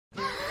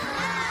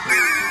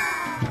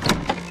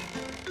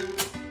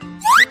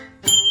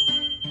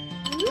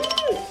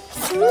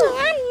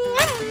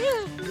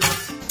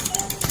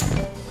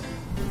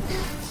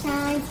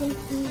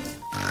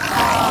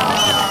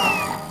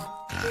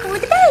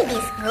Food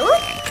baby's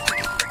food.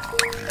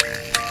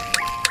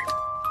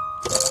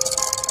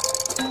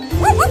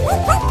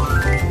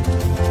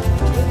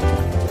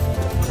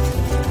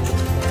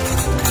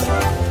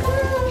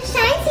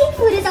 Shanty,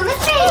 food is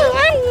almost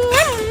ready.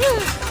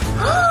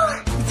 Oh,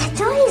 the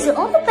door is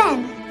open.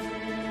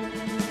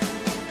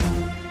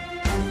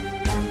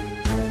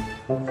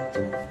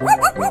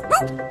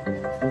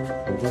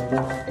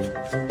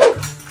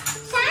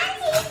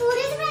 Shanty, food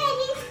is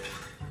ready.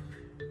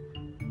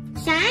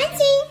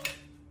 Shanty.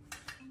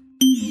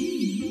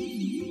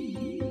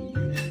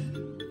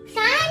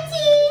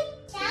 Shanty.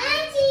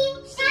 Shanty.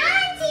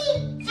 Shanty.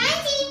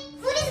 Shanty,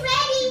 food is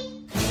ready.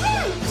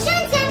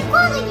 Shanty, I'm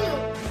calling you.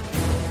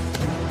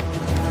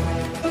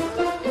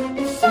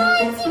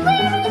 Shanty,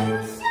 where are you,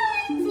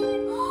 Shanty?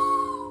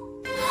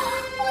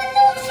 Oh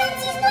no,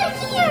 Shanty's not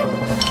here.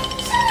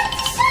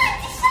 Shanty,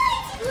 Shanty,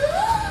 Shanty.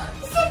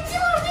 The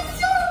door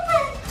is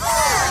open.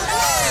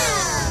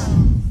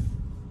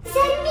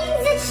 That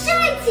means that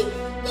Shanty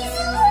is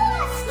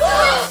lost.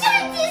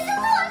 Shanty is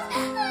lost.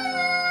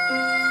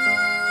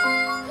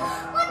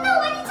 Oh no,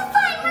 I need to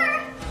find her.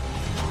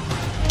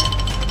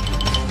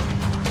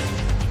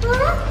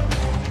 Huh?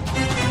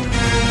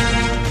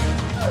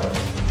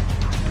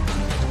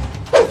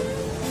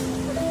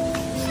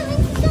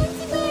 Shanty,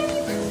 Shanty, where are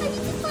you? I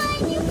need to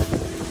find you.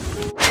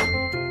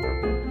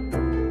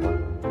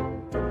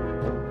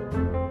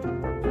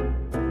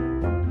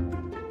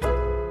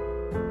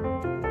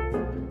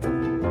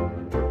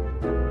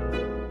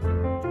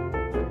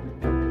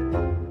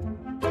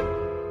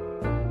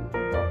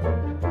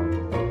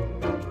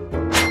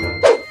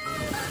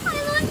 I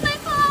lost my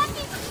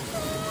pocket.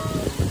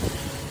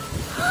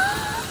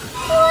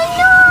 Oh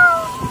no!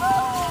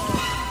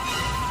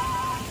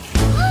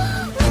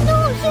 Oh no,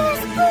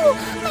 here's Pooh.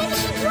 Maybe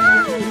she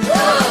drowned.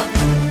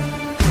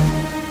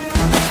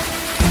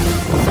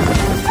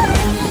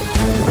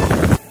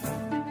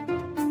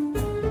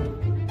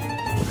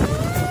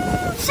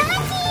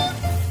 Shanty!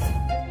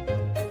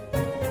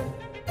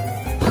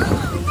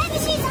 Maybe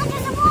she's under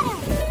the water.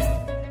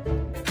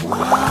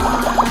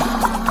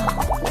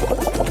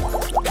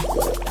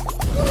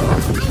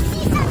 I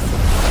see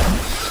something.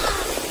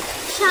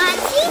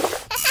 Shanty?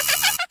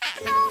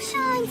 No,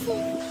 Shanty.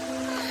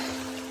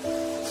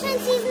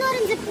 Shanty is not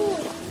in the pool.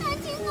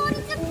 Shanty is not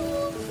in the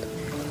pool.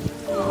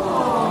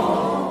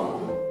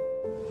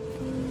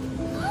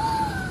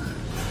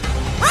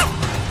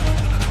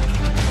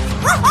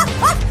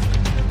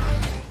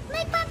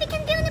 My puppy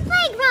can be on the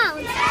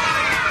playground.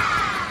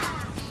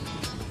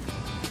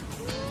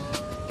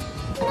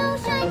 No,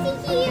 Shanty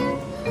here.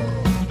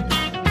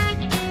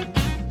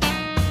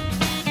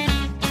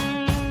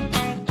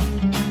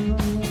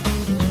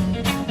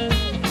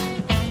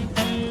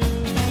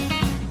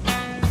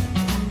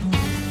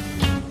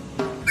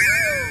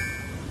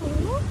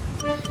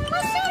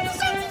 Oh, Shanty,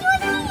 Shanty, you're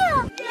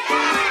here!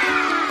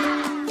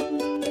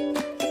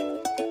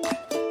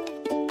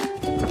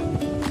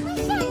 My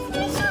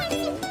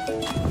Shanty!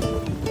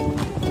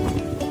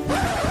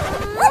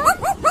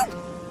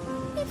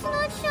 It's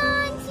not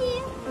Shanty.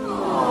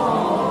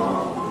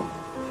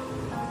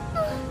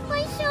 Oh,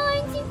 my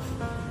Shanty.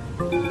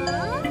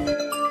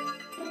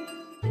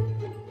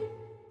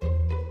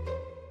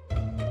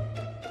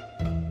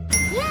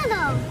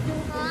 Yellow.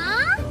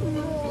 Huh?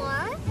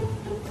 More?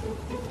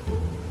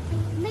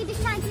 Maybe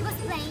Shanty was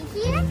playing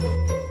here?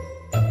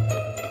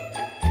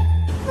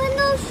 But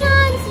no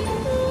Shanty.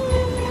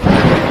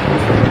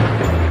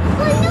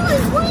 Oh no,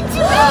 it's going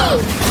to rain!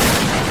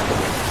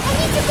 I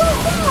need to go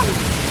home!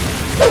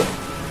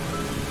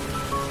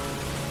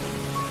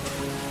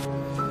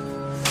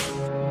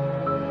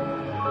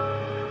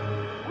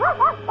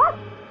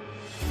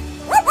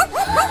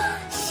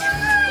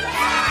 Shanty!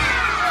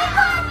 My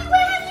puppy,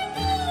 where have you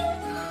been?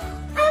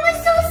 I was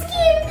so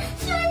scared!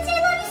 Shanty, I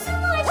love you so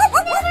much!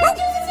 Never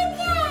do this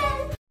again!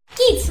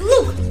 Kids,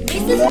 look!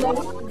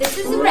 This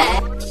is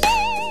red.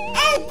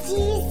 And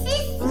this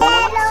is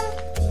yellow.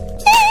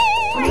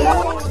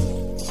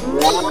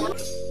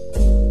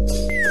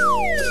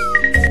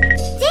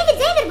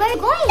 David, where are you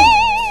going?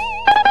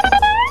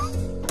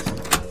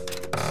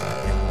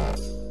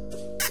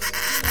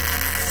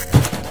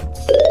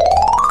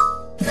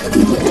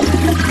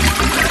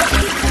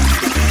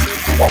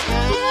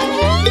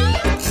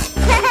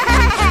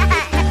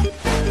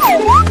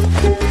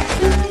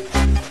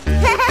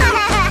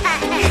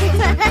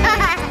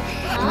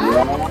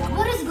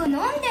 What is going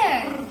on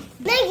there?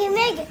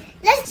 Maggie,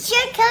 let's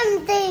check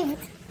on David.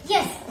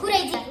 Yes, good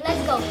idea.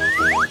 Let's go.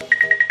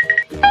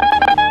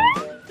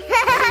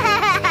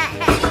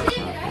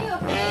 David, are you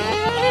okay?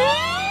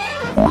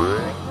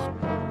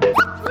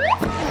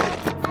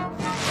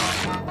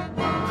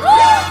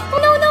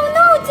 Oh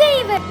no,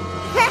 David!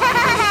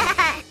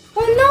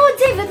 Oh no,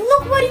 David,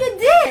 look what you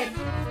did!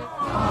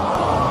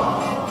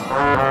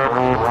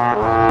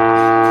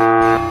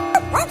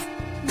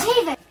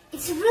 David,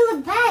 it's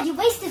really bad. You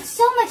wasted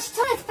so much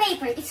toilet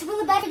paper. It's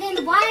really bad for the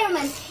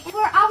environment.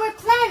 for our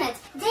planet.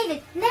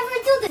 David, never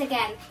do this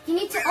again. You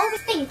need to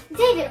always think.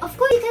 David, of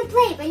course you can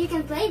play, but you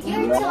can play with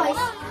your toys.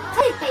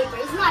 Toilet paper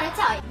is not a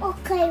toy.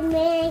 Okay,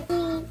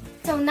 Maggie.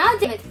 So now,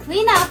 David,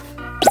 clean up.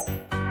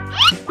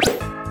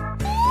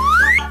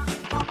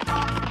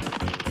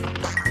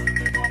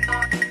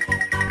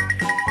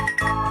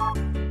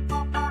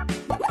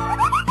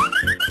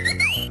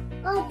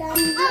 All done.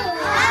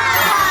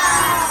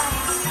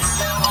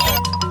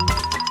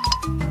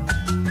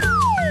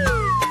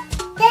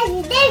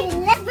 David,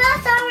 let's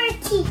brush our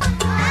teeth.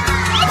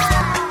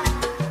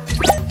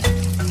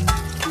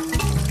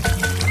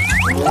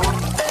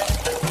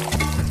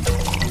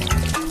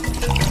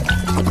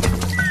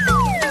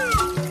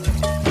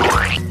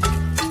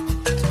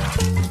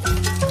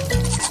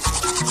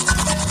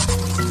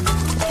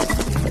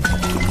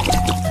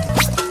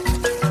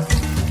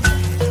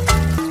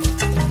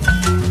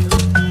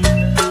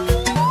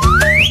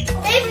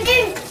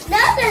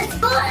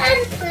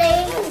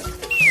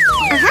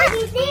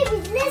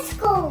 David, let's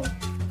go.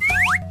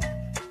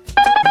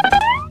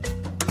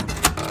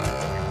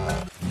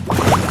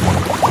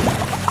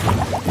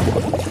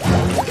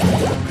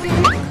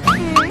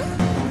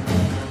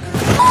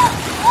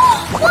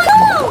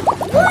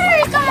 Water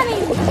is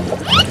coming!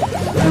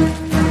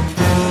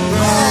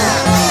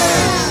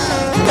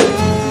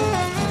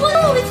 Oh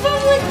no, it's from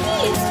the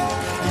kids!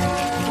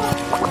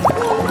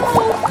 Oh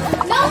no!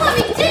 No,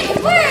 Mommy, David,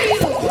 where are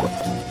you?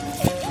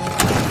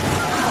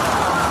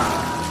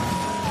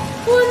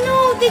 Oh no,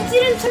 they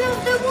didn't turn off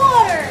the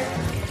water!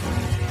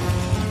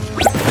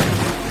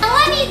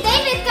 Mommy,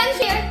 David, come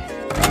here!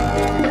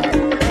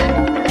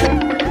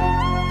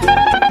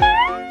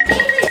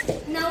 David,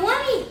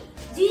 Naomi,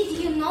 did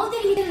you know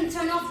that you didn't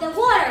turn off the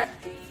water?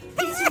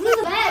 It's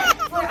really bad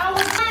for our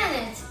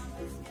planet.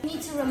 You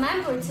need to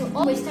remember to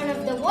always turn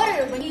off the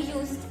water when you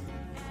use...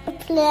 The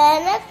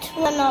planet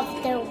turn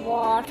off the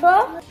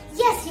water?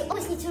 Yes, you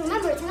always need to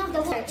remember to turn off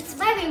the water. It's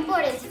very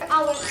important for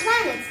our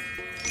planet.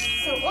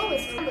 So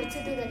always remember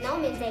to do the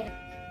Naomi and David.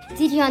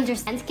 Did you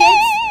understand,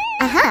 kids?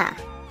 Uh-huh.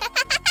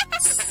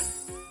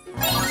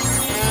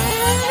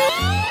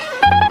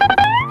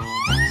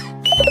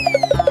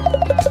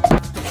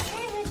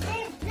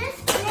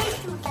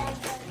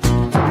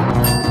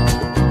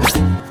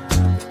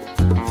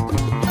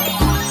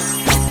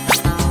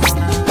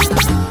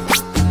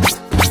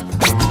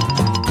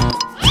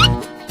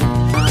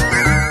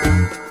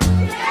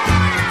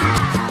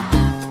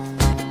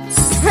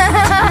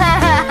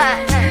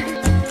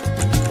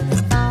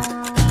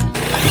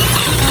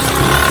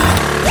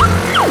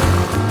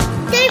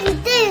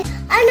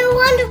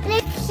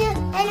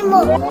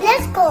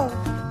 Let's go.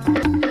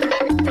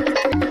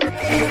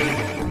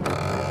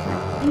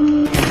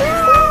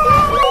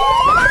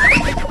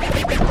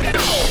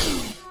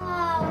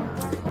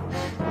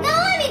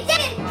 Naomi,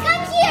 David,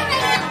 come here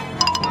right now.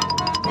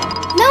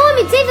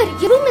 Naomi, David,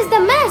 your room is the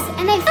mess,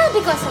 and I fell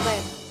because of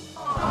it.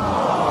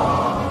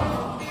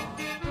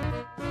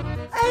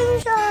 I'm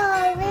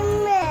sorry,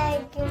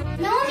 Maggie.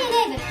 Naomi,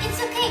 David, it's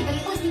okay, but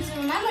you always need to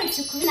remember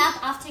to clean up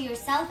after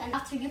yourself and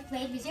after you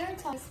played with your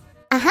toys.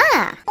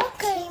 Uh-huh.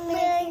 Okay,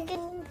 Maggie.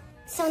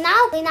 So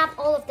now clean up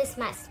all of this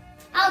mess.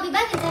 I'll be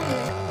back in 10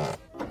 minutes.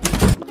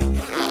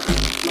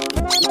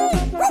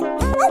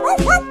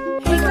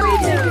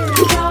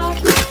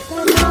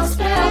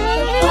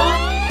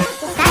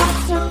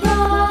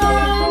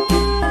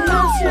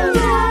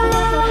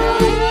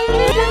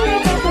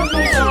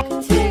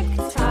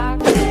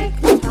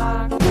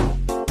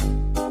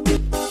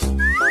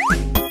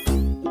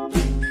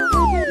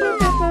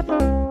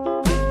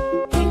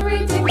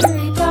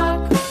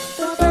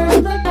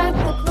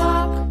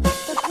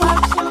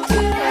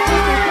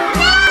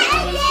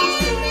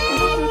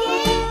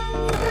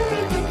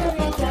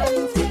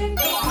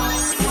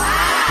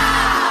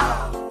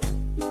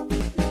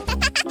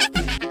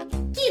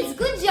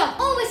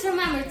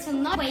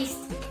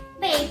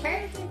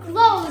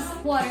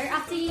 Water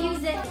after you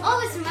use it.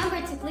 Always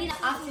remember to clean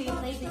up after you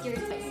play with your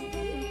toys.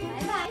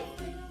 Bye-bye.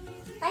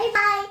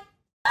 Bye-bye.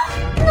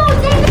 No,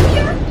 David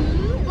here.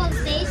 What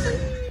station?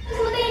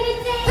 Baby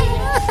David.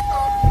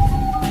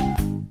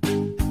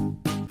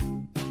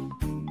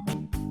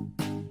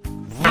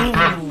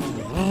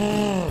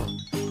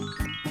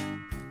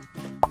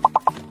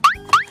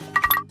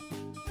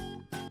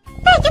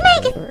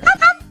 Maggie, hop,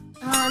 hop.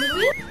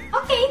 Hungry?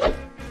 Okay.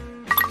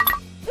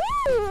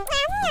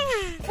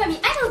 Come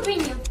here, I will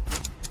bring you.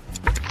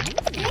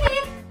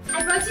 I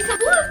brought you some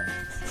food.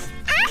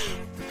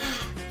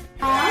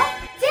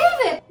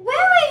 David,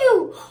 where are you?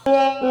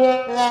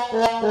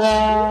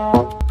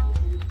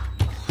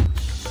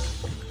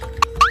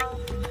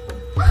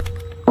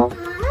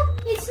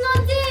 It's not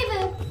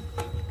David.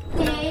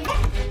 David?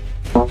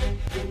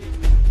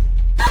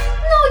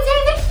 No,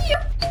 David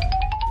here.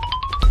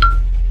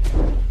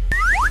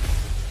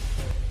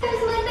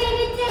 There's my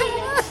baby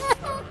David.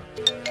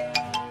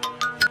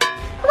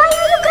 Where are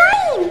you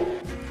going?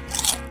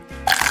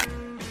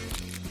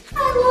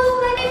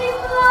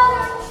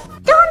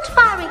 Don't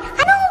worry,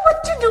 I know what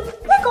to do.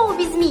 Let go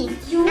with me.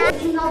 You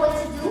know what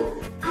to do?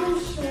 I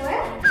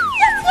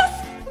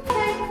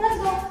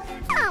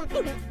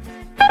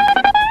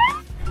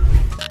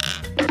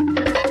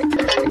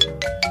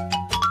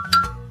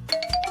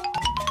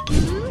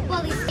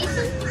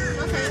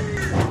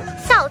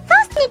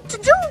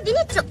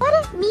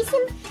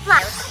missing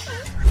flowers.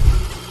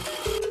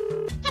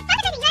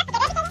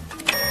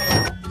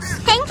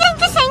 Thank you,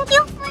 thank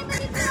you, thank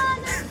you.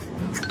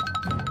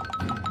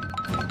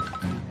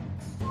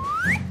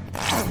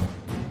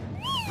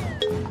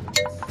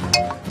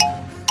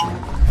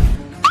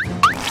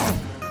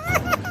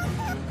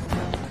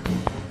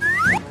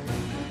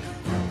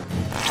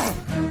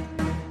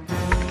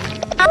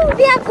 Now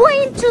we are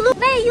going to look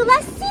where you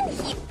last seen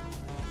him.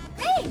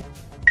 Hey!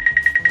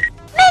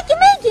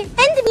 Maggie,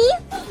 and me.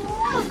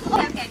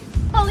 Okay.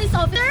 Police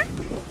officer.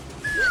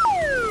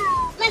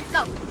 Let's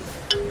go.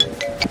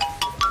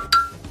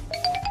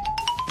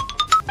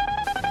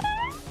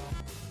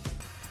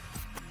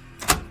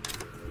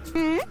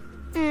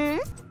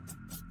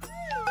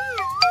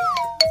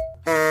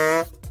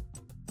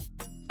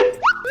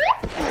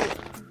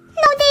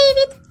 No,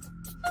 David.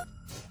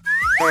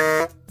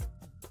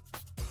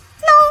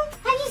 No.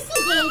 Have you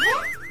seen David?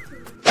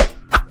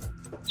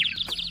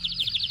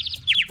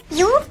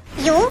 You?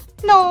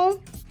 No.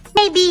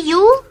 Maybe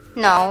you?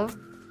 No.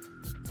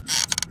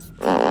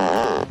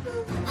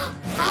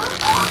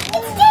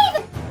 It's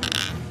David.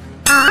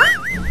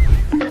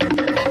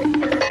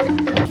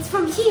 It's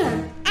from here.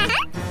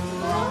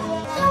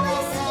 No one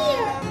is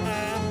here.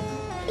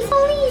 It's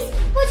police.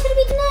 What should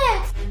we do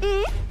next?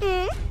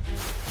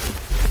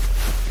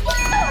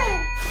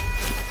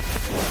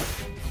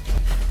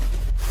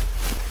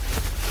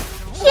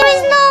 Here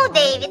is no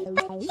David,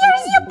 but here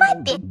is your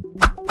puppy.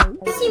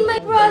 See my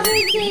brother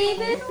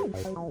David?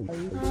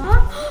 Huh?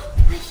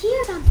 I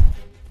hear them.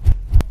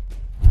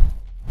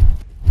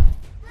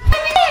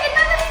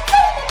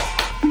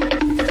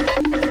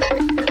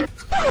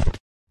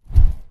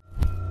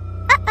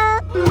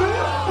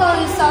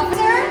 Police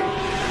officer?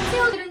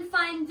 Still didn't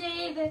find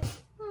David.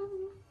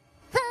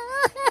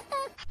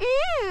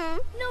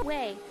 No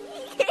way.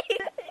 You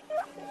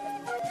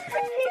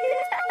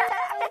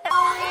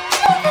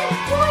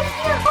were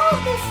here all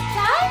this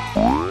time?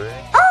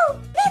 Oh,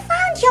 we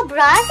found your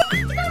brother.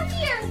 Come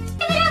here.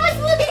 And I was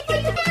looking for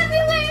you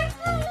everywhere.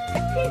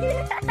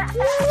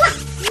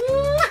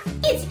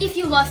 Kids, if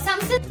you lost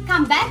something,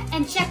 come back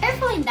and check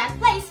carefully in that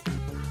place.